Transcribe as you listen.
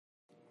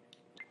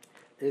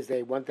is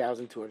day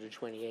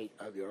 1228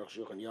 of the Arukh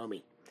HaShulchan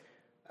Yomi.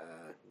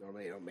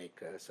 Normally I don't make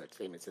such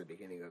statements at the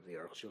beginning of the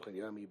Arukh HaShulchan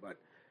Yomi, but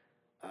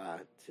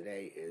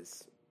today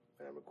is,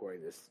 when I'm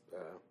recording this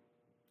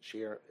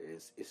shir,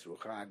 is Isru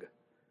Chag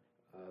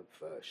of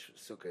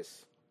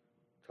Sukkot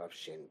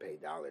Tafshin Pei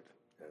Dalet.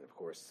 And of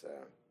course,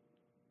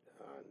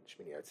 on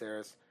Shmini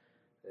Atzeres,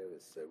 there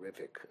was a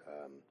horrific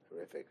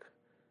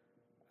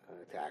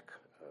attack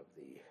of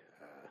the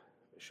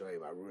Shoyim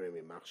Arurim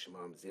Yimach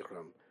Shemam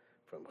Zichram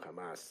from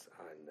Hamas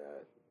on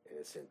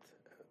innocent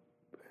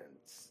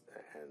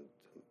and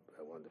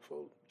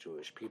wonderful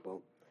Jewish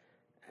people.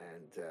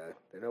 And there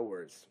are no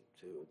words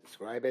to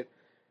describe it,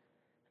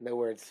 no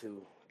words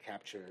to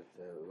capture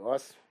the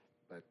loss,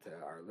 but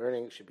our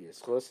learning should be a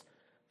schus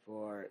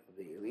for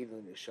the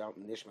Elidun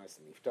Nishmas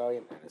and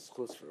Niftarim, and a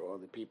schus for all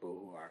the people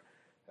who are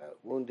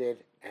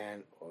wounded,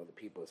 and all the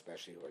people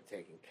especially who are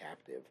taken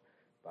captive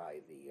by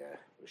the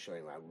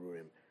Rishonim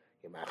Arurim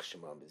Yimach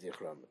Shemam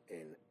Zichram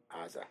in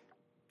Gaza.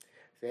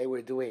 Today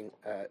we're doing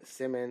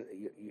Siman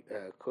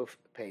Kuf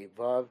Pei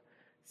Vav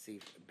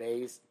Sif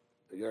Beis.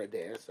 You're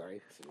there,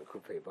 sorry. Siman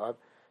Kuf Pei Vav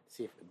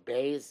Sif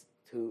Beis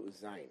to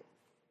Zayin.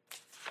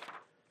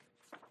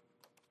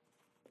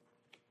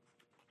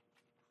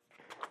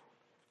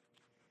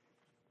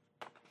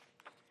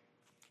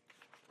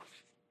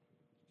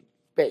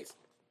 Beis.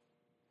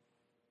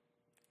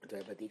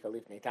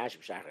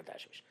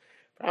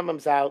 Rambam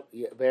Zal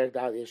Berg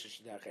Dal Isha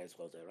Shidach has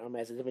closed. Rambam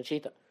has a different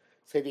shita.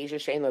 So the Isha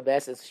Shein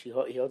Labes is he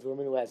holds a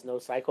woman who has no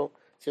cycle.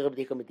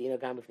 Sirabdika Medina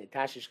Gam if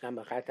Natashish Gam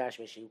Bachat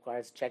Tashmish. She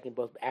requires checking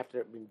both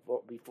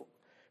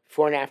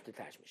before and after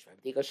Tashmish.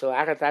 Bdika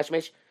Shalachat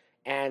Tashmish,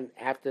 and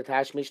after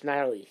Tashmish, not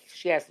only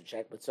she has to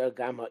check, but so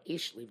Gam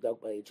Ish Leave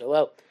Dog by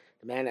HLO.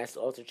 The man has to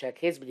also check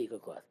his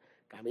Bdika cloth.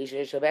 Gam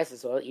Isha Shabes,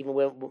 so even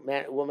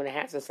when a woman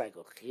has a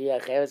cycle,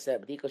 Bdika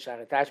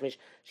Shalachat Tashmish,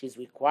 she's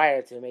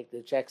required to make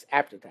the checks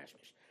after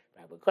Tashmish.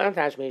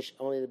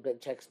 Only the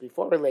checks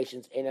before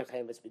relations, she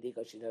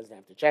doesn't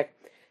have to check.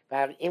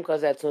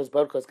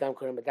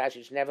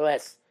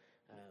 Nevertheless,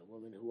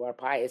 women who are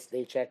pious,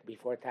 they check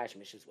before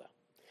Tashmish as well.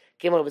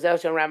 This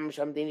is the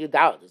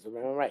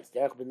Rambam writes. The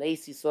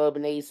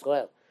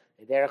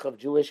derech of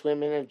Jewish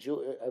women and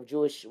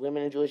Jewish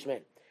women and Jewish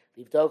men.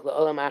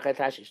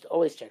 To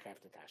always check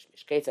after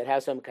Tashmish.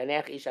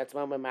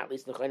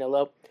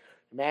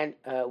 The man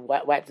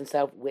wipes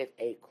himself with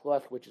a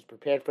cloth which is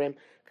prepared for him.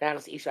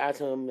 Not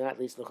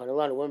least a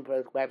woman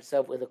wipes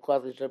herself with a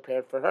cloth which is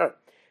prepared for her.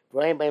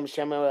 And they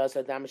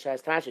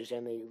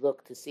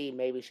look to see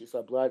maybe she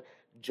saw blood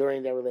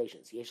during their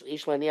relations.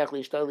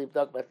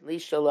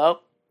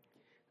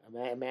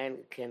 A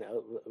man can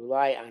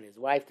rely on his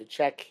wife to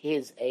check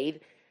his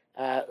aid.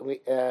 Since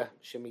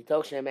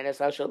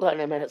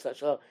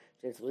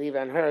believe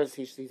on hers,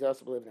 he's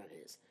also believing on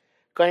his.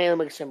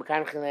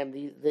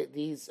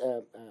 These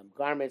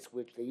garments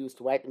which they use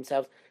to wipe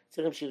themselves,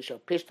 they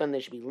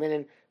should be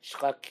linen.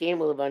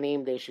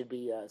 They should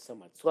be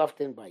somewhat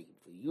softened by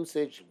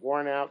usage,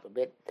 worn out a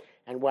bit,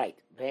 and white.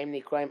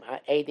 These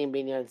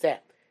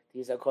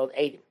are called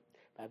edim.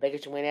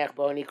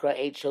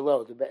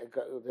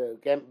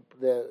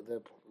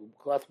 The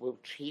cloth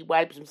which he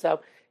wipes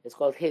himself is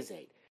called his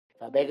aid.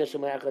 And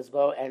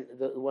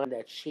the one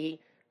that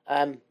she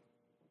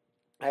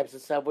wipes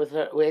herself with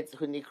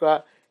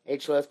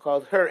H is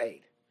called her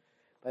aid.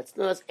 But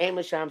Snuas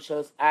Amasham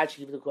shows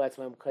Achieve the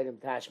Kuatzmam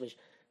Kaidim Tashmish.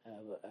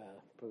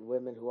 For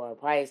women who are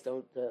pious,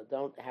 don't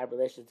have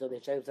relations until they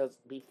check themselves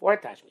before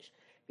Tashmish.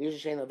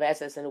 Usually, and a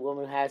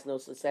woman who has no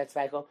set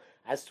cycle,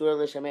 as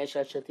to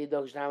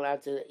she's not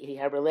allowed to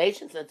have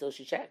relations until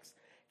she checks.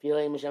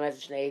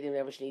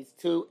 Never she needs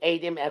two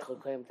Adim Echel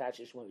Kaidim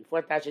Tashmish, one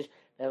before Tashish,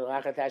 then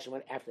Tashmish,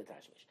 one after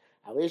Tashmish.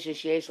 Alisha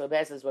Sheish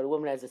Labes is when a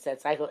woman has a set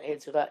cycle,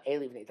 Eitzura,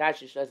 Eliv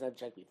Tashish doesn't have to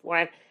check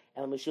beforehand.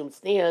 And Mishum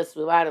Sneas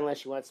without, unless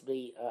she wants to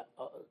be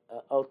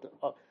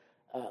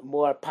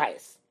more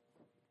pious.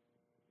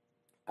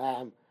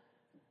 After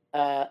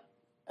that,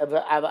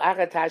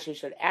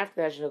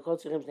 everybody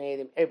crossed to him.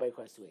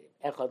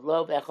 Echad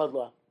lo, echad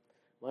lo.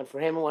 One for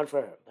him and one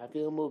for her.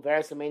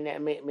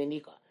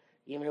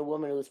 Even a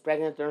woman who is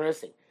pregnant or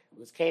nursing,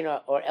 who is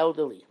kena or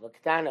elderly, or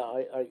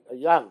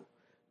young,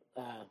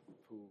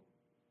 who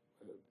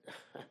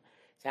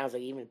sounds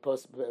like even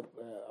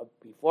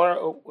before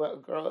a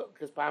girl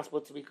is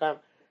possible to come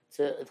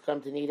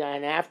to Nida,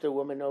 and after a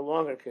woman no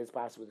longer is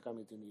possible to come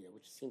into Nida,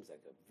 which seems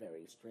like a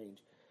very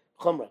strange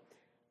chumrah.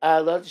 Two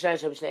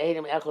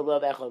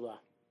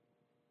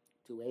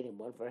Adim,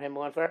 one for him,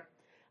 one for her.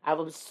 But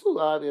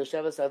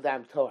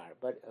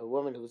a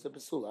woman who is a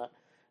basula,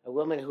 a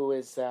woman who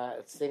is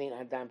sitting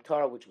on dam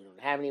Torah, which we don't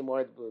have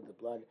anymore, the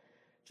blood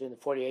during the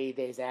 40, 80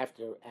 days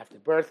after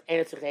birth, and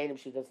it's Adim,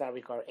 she does not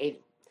require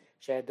Adim.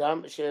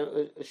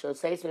 She'll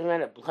say to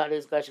him, blood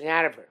is gushing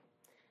out of her.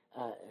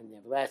 And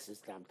nevertheless,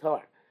 it's Dam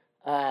Torah.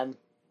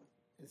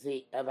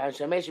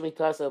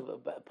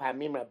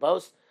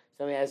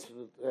 Somebody has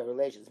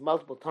relations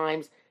multiple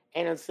times,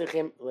 and on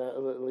Sichim,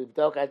 they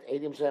don't have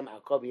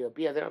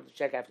to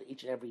check after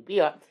each and every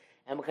bia.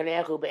 And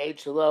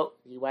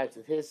he wipes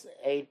with his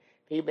aid.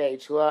 he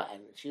made shua,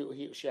 and she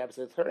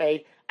represents her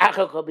aid.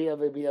 After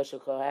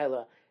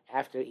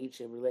each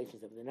of the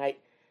relations of the night.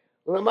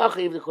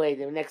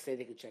 The next day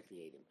they could check the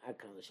Eidim.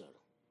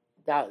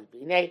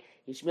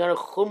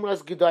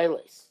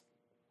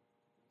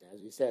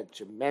 As we said,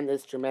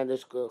 tremendous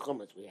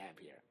chumras we have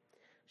here.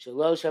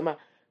 Shaloshama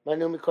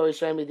Manu Mikori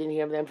Shayim, we didn't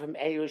hear them from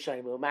any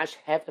Rishonim. Umash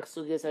Hefech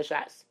Sugis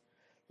Hashas.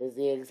 Is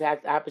the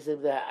exact opposite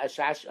of the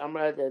Ashash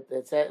Amra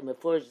that said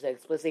Mefurish said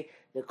explicitly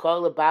the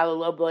call of Bala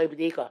Lo Boy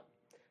B'dika.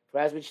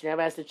 For us, she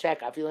never has to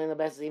check. I feel in the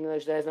best even though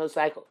she has no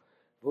cycle.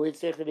 Vuid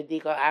Sirch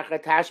B'dika Achra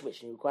Tashmish.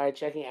 She required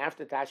checking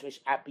after Tashmish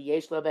at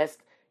B'yesh Lo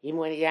Best, even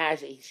when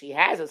she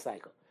has a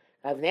cycle.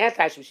 Avnei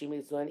Tashmish, she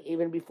means one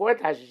even before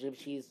Tashmish if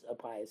she's a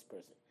pious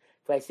person.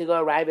 If I see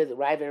go arrive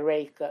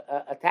already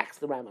attacks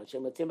the Rambam.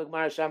 Shematim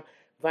Gemara Sham.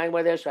 Find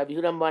where there's Rabbi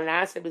Yehuda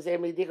Monaseh B'Zeh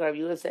Medika. Rabbi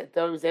Yehuda said,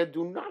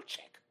 do not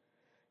check.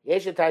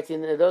 Yesha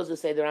Tartzin, those who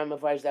say the Rambam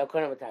Farish that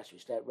Konam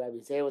Tashmish, that Rabbi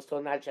Zeir was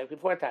told not to check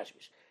before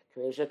Tashmish.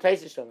 Yesha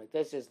Taisish Shom, like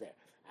this is there.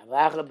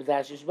 Avachla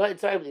B'Tashish, but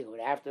it's already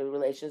good. After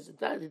relations,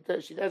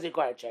 she does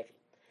require checking.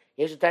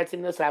 Yesha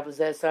Tartzin Nosaf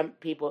says some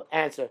people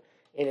answer.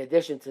 In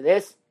addition to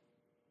this,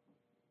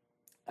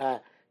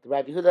 the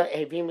Rabbi Yehuda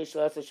Evim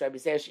Mishlosa Rabbi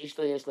Zeir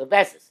Ishlo Yeshlo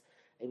Veses.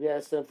 Maybe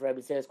that's for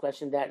Rabbi Zeir's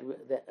question that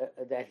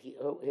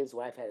his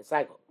wife had a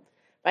cycle.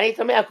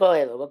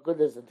 What good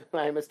does it do?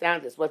 I'm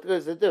astounded. What good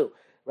does it do?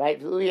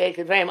 Right?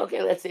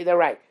 Okay, let's say they're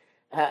right.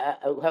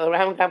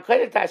 Ram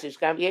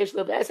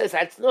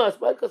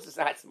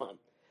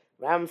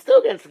still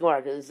against the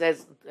Gemara because it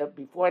says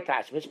before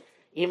Tashmish,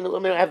 even the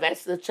women have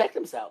vested to check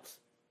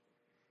themselves.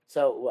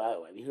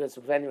 So he was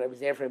preventing Rabbi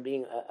Zeir from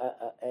being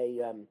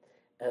a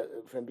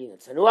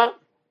tzanua.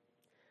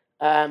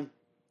 Why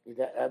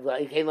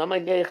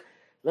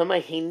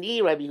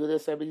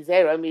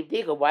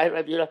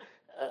Rabbi Yehuda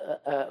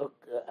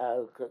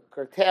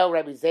curtail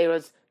Rabbi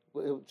Zeir's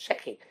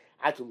checking?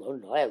 This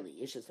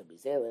is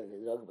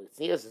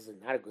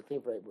not a good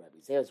thing for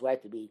Rabbi Zeir's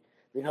wife to be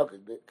to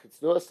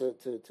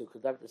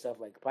conduct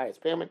herself like a pious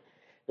payment.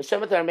 The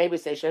Shematar maybe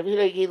say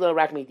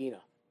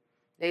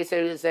they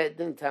said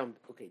didn't tell him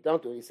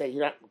don't do it. He said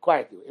you're not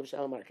required to do it. If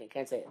Shalomar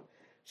can't say it.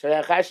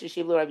 Rabbi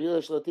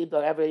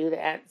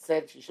Yehuda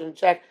said she shouldn't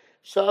check.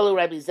 Shalu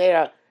Rabbi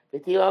Zeira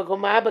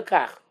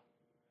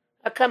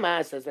come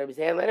on, says Rabbi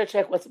Zeira, let her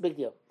check. What's the big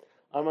deal?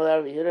 Rabbi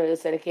Yehuda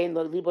said it came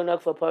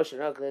libonok for portion.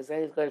 Because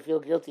then he's going to feel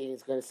guilty and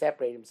he's going to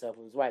separate himself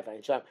from his wife. He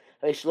didn't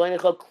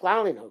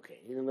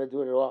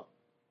do it at all.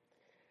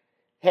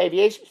 Hey,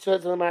 those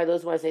who want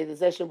to say the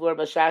session bor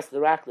b'shas the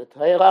rak the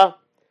Torah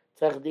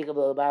that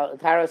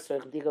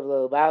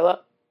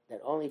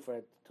only for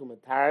a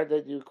tumatar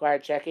that you require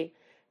checking,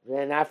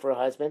 then not for a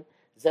husband.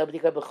 That's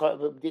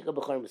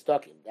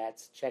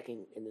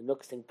checking in the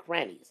nooks and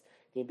crannies.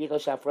 She's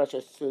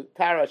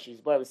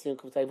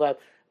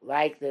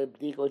like the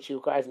bdika she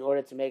requires in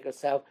order to make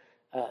herself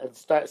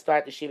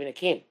start the Shiva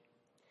Nakim.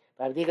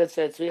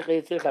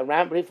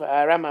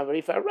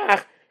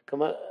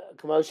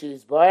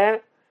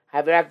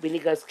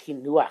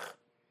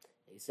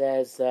 He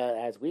says,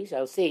 as we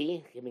shall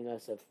see, giving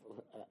us a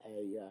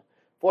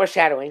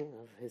foreshadowing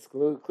of his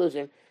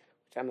conclusion,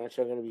 which I'm not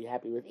sure I'm going to be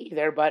happy with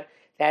either, but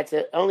that's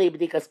only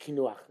b'dikas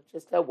kinuach,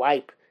 just a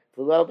wipe,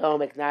 v'lo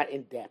b'omek, not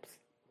in depth.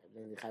 And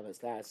then the Chavas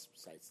Das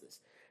cites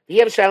this.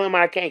 V'yev shalom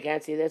arkein,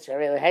 can't see this.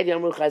 Head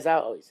yomru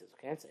chazal, oh, he says,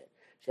 can't say it.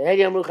 Shehed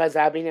yomru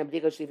chazal, b'nei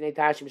b'dikos shlifnei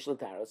tashmish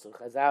l'taro. So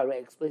Chazal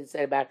explicitly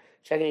said about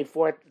checking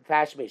before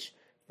tashmish,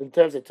 in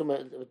terms of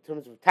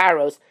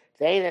taros,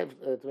 they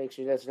ain't to make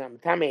sure that's not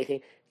metam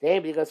anything. They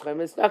ain't because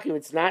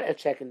it's not a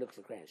check in nooks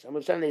and crannies.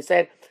 They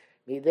said,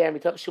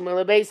 since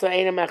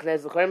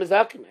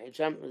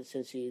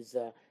she's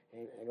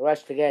in a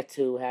rush to get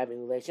to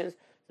having relations,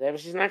 so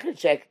she's not going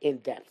to check in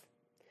depth.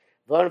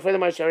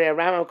 Furthermore, the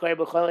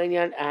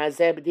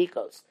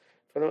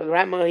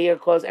Rambam here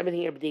calls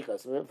everything here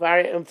b'dikos.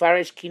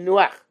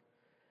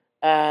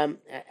 And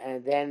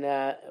then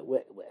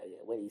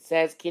when he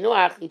says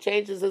kinuach, he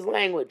changes his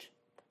language.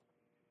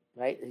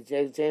 Right? He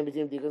changes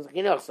between b'dikos and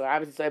kinuach. So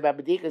obviously, talking about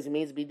b'dikos, it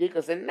means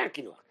b'dikos and not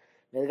kinuach.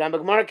 Then the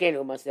Gemara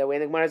kenu must that way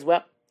in the Gemara as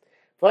well.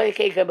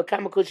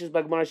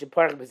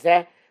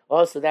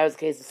 Also, that was the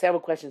case of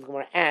several questions the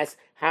Gemara asked.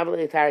 How will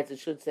the Tarot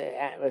should say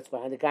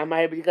respond? One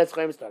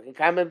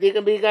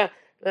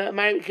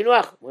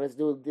has to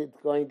do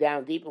with going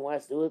down deep, and one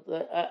has to do with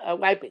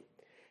wiping.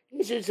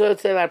 You should say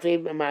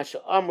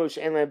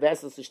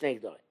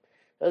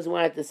those who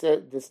want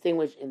to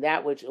distinguish in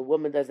that which a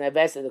woman doesn't have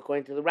vested,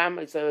 according to the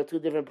Rambam, so there are two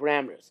different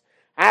parameters.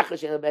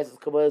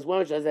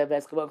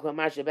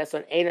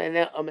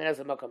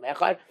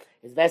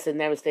 His vested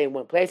never stay in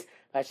one place.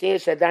 And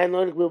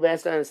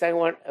the second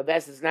one, a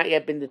vested has not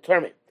yet been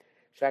determined.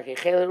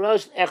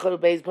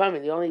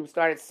 They only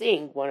started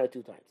seeing one or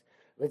two times.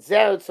 With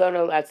this,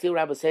 he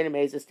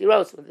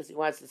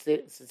wants to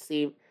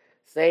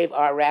save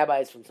our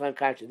rabbis from some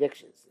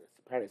contradictions. That's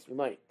the parents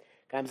reminding.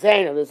 I'm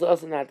saying this is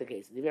also not the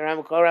case. The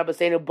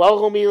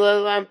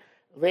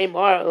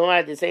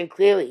saying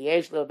clearly,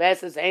 Yesh lo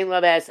beses, ain't lo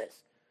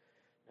beses.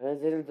 This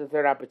isn't the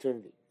third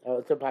opportunity,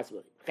 third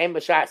possibility. Chem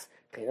b'shas,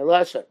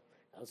 Also,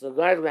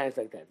 guard lines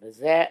like that.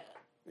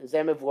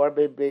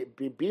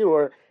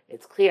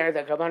 It's clear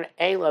that Kavan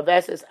ain't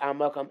lavesis al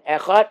makom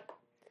echad.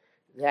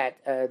 That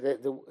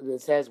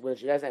it says when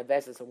she doesn't have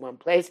vesis in one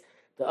place,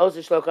 the Osa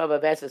Shlokov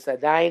of vesis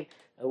adain,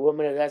 a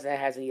woman who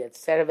hasn't yet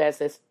set a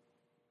vesis,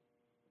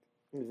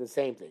 is the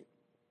same thing.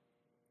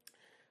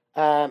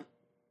 Nikres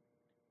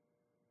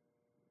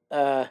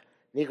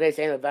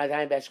ain't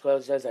lavadain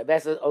beshkol does a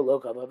vesis o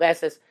lokov of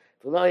vesis.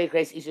 V'lo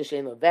nikres isha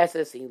shein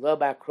lavesis in lo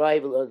ba kroi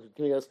v'lo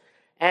tmidos,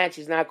 and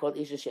she's not called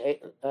isha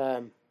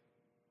shein.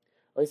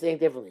 He's saying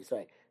differently.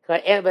 Sorry. We're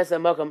not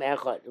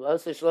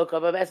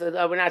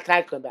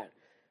talking about.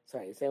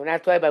 Sorry, we're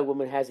not talking about a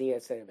woman who hasn't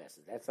yet said a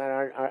vessel. That's not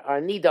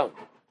our nidon.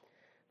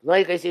 She's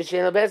only going to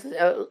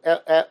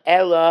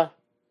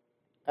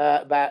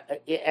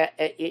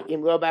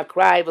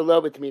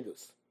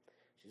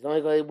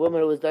be a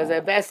woman who does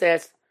a vessel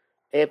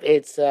if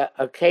it's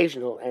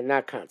occasional and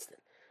not constant.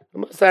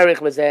 Sorry,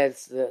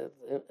 it's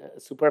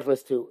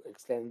superfluous to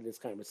extend this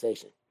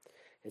conversation.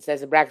 It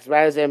says in brackets,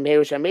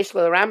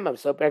 Rambam.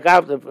 So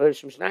Pergav, the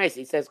verse Mishnais,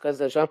 he says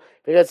because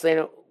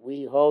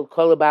we hold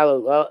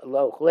kolabalo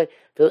lo chule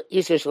fil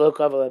ishish lo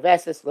kaval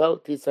avesis lo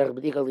titzar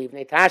b'dika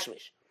livnei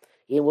tashmish.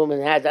 A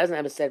woman doesn't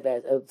have a set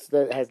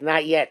vesis, has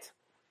not yet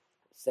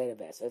set a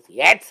vesis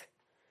yet.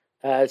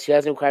 She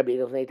doesn't require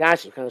b'dika livnei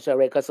tashmish. Kind of show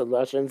rekas of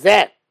lashon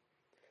zeh.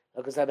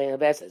 Because I mean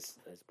vesis,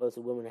 as opposed to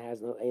a woman who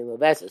has no ein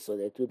vesis. So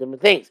they're two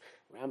different things.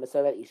 Rambam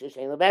said that ishish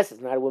ein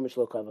vesis, not a woman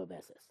shlo kaval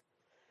vesis.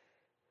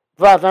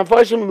 But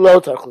unfortunately, the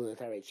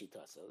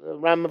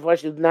Rambam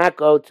unfortunately did not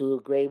go to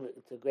great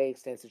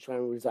extent to try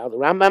and resolve the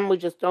Rambam. We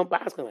just don't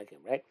ask him like him,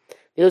 right?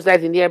 He was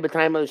like in the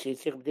time of she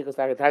so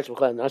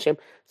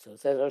it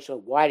says also,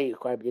 why do you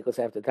require b'dikos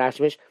after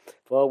tashmish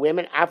for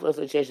women? After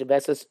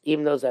the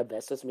even those are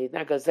vestas, means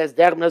not because it says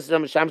derech knows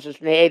mishamish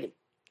shnei edim.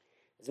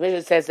 As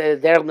Mishnah says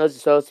that derech knows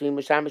supposed to be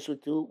mishamish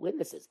with two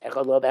witnesses,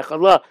 echad lo,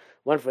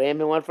 one for him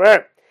and one for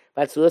her.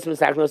 But Tzuos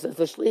Misaknos is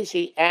the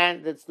Shlishi,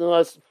 and the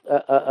Tzuos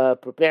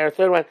prepare a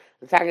third one.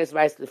 The Tagnis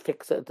advice to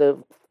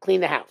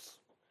clean the house.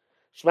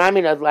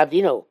 Shmami not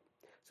Lavdino.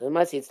 So it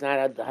must see it's not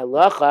a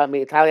halacha.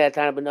 Italia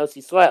Tana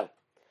Benosi soil.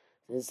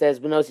 And it says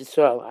Benosi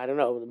soil. I don't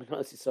know. The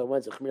Benosi soil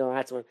one's a Chmil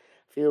Hatzman.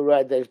 Feel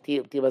right. The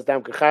Tibas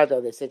Dam Kachardo.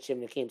 They said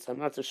Shem Nakim. So I'm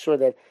not so sure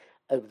that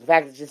the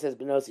fact that it just says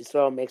Benosi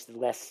soil makes it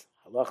less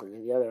halacha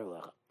than the other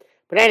halacha.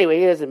 But anyway,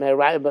 here's a may.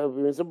 But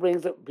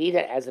brings be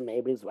that as a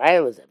may brings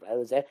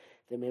Rayla.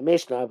 The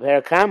Mishnah of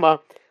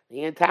Herakama,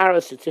 the entire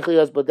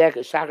Shetichios Bodek,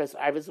 Shachas,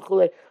 Arvis,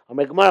 Chule, or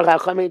Megmar,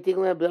 Chachamim,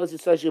 Tiglan, Belosi,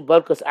 Soshi,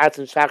 Bodkos, Arts,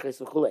 and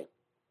Shachas, Chule.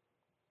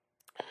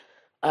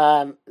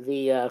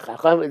 The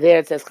Chacham, there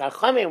it says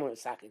Chachamim were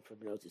sacking for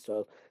Belosi,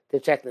 so to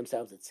check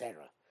themselves, etc.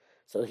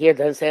 So here it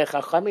doesn't say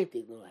Chachamim,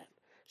 Tiglan.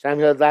 Sham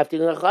Hill, Lav,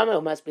 Tiglan, Chachamim,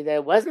 it must be that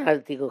it wasn't a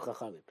Tiglan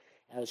Chachamim.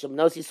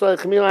 Shemnosi, Soil,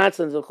 Chemil, Arts,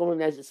 and the Chumim,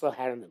 Nezis, Soil,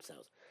 had on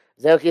themselves.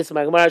 Zelkis,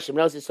 Megmar,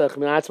 Shemnosi, Soil,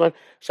 Chemil, Arts,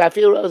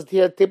 Shafil, Rose,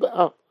 Tib,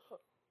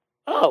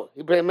 Oh,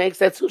 he makes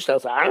that sushel,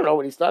 so I don't know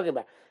what he's talking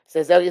about. It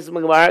says,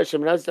 Shafil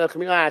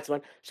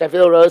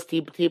Rose,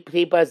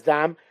 Tipas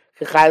Dam,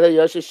 Kachayla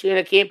Yosha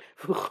Shinakim,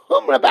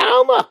 Chumra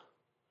Bauma.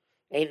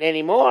 Ain't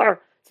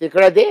anymore. It's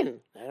Din.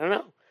 I don't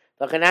know.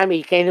 Vakanami,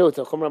 he can't do it,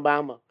 so Chumra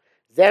Bauma.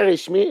 Zeri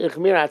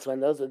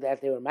Chmiratzman, those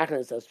that they were making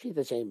themselves,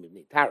 Shita Shem,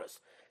 Taros.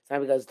 It's not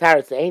because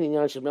Taros, the ain't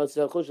young Shem Notes,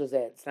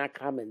 it's not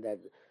common that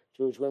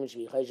Jewish women should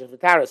be Chayshah for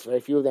Taros.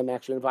 Very few of them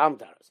actually involve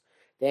Taros.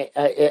 El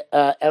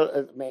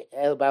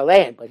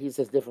Balayan, but he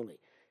says differently.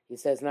 He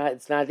says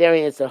it's not their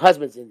Indian, it's their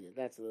husband's Indian.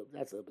 That's a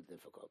little bit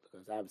difficult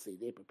because obviously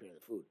they prepare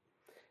the food.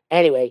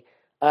 Anyway,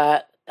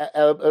 El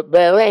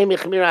Balayan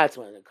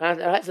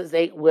the husbands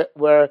they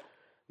were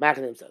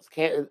marking themselves.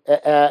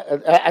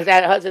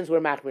 Husbands were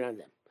marking on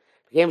them.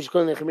 Became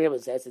Shkun the Chemir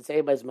was says it's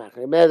everybody's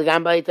marking. The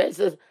Gamba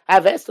says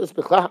have Estos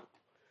Bechlam,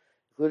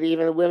 including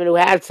even the women who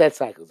had set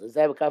cycles. Is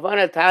that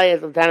Kavana Talia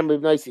at the time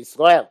of noisy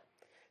soil?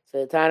 So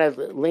the Tana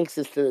links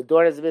this to the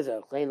daughters of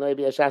Israel. Klein loy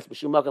be ashas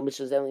b'shumaka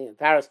mishazeli and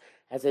taros.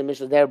 As a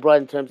mishnah, they're brought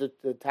in terms of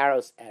the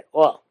taros at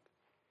all.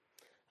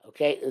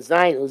 Okay,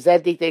 Zayin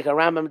uzed diktek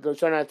Rambam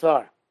d'Lashon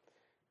HaTorah.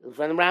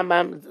 From the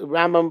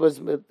Rambam was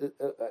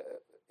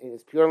in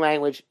his pure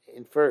language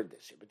inferred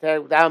this. But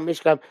down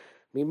Mishkam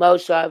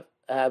Mimoshav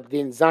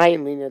din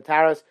Zayin lin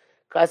taros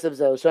kasav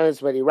Zalshon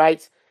is what he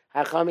writes.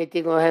 Hachami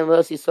tiglo hen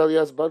losi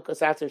solios bod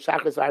kosatz and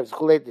shachas v'arvs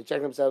chulet to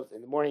check themselves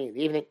in the morning and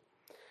the evening.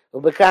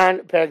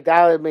 Ubekan Perek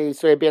Daled Me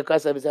Yisrael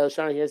Birkas of Zel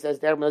Shana here says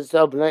there must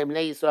so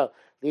Bnei Yisrael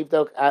leave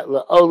the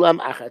Olam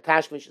Achar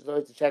Tashmish is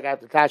always to check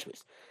out the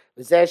Tashmish.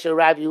 V'zeh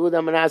Rav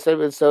Yehuda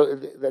Manasseh. So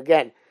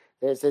again,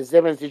 there's a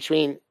difference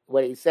between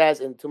what he says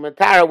in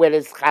Tumatara where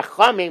there's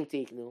Chachamim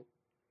Tiknu.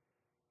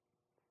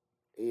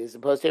 He is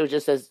supposed to it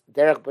just says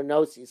Derech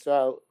Benos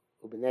Yisrael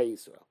Ubnei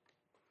Yisrael.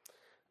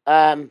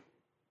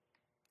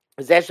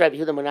 V'zeh Rav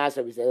Yehuda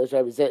Manasseh. V'zeh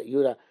Rav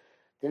Yehuda.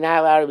 They're not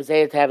allowed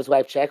to have his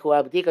wife check.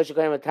 Well, B'dika should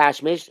go in with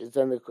Tashmish. It's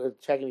on the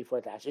checking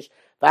before Tashmish.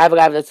 But I've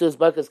got the Tzuz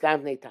Bokas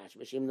Gamfnei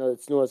Tashmish, even though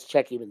it's new, it's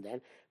check even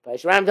then. But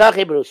Shram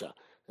Dachi Berusha.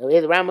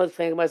 The Ram was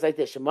saying like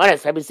this: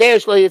 Shemones, Habisei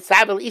Shlo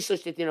Yitzabel Isha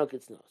Shtitino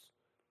Kitznos.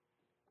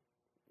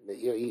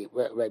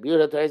 Rabbi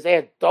Yehuda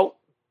says, don't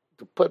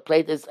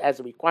place this as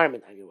a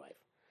requirement on your wife.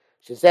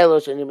 She said,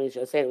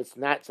 it's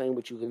not something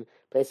which you can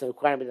place a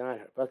requirement on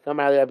her. But come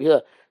out of Rabbi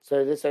Yehuda.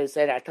 So this way he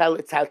said,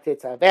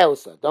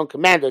 don't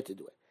command her to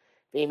do it.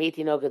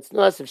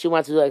 If she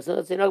wants to do it,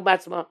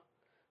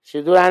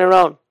 she'll do it on her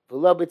own.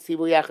 Not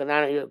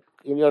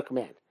in your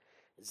command.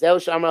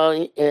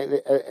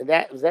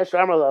 That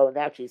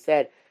actually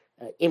said,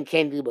 Im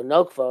Kain Libo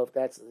Nokfo,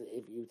 if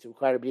you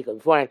require a Bika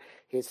beforehand,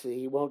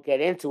 he won't get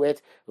into it.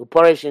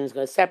 Uporishin is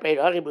going to separate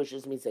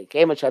Aribushes, means like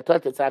Kema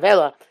Chatot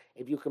Tzavela.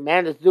 If you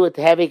command us to do it,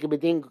 to have a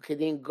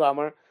Kedin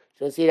Gomer,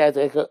 so see that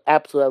as an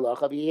absolute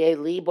loch of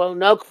Libo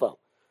Nokfo.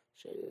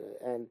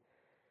 And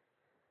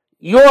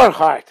your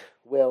heart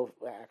will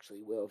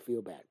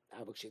feel bad.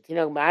 She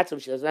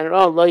does on her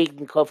own, Lo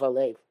Yikin Kofa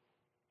Lev.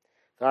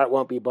 The heart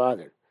won't be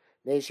bothered.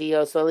 Because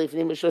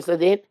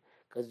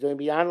doing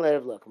beyond letter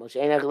of look. Moshe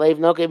Einach Lev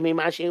no give me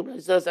mashing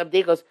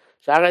abdikos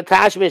shagar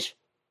tashmish.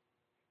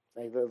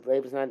 Like the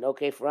Lev is not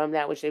okay from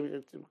that which they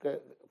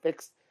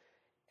fixed.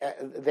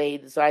 They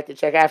decide to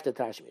check after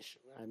tashmish.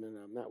 I don't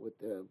know. I'm not with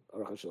the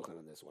Arukh HaShulchan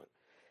on this one.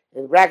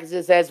 In brackets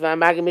it says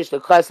v'amagimish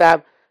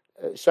lekosab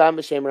sham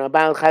b'shem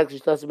Ramban l'chalik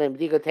sh'tos ben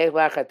b'dika teich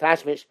v'achar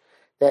tashmish.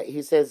 That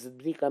he says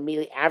b'dika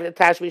immediately after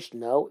tashmish.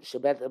 No,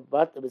 shabbat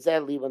but the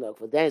b'zeh leave on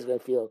for then he's going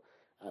to feel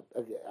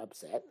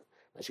upset.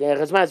 Mashgiach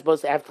Hazman is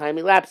supposed to have time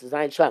elapses.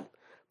 Zayin Sham.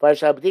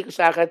 Parashah B'dika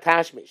Shachar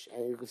Tashmish.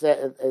 And it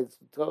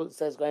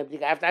says going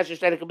B'dika after Tashmish,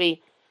 that it could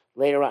be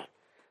later on.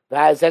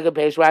 V'ha'azekah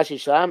Perish Rashi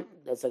Sham.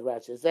 That's like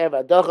Rashi says there.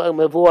 V'adocha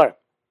Mevor.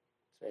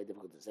 It's very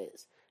difficult to say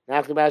this. Now,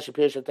 after Rashi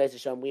Perish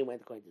Sham, we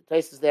went according to the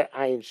places there.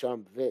 Ayin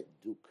Sham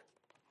V'duk.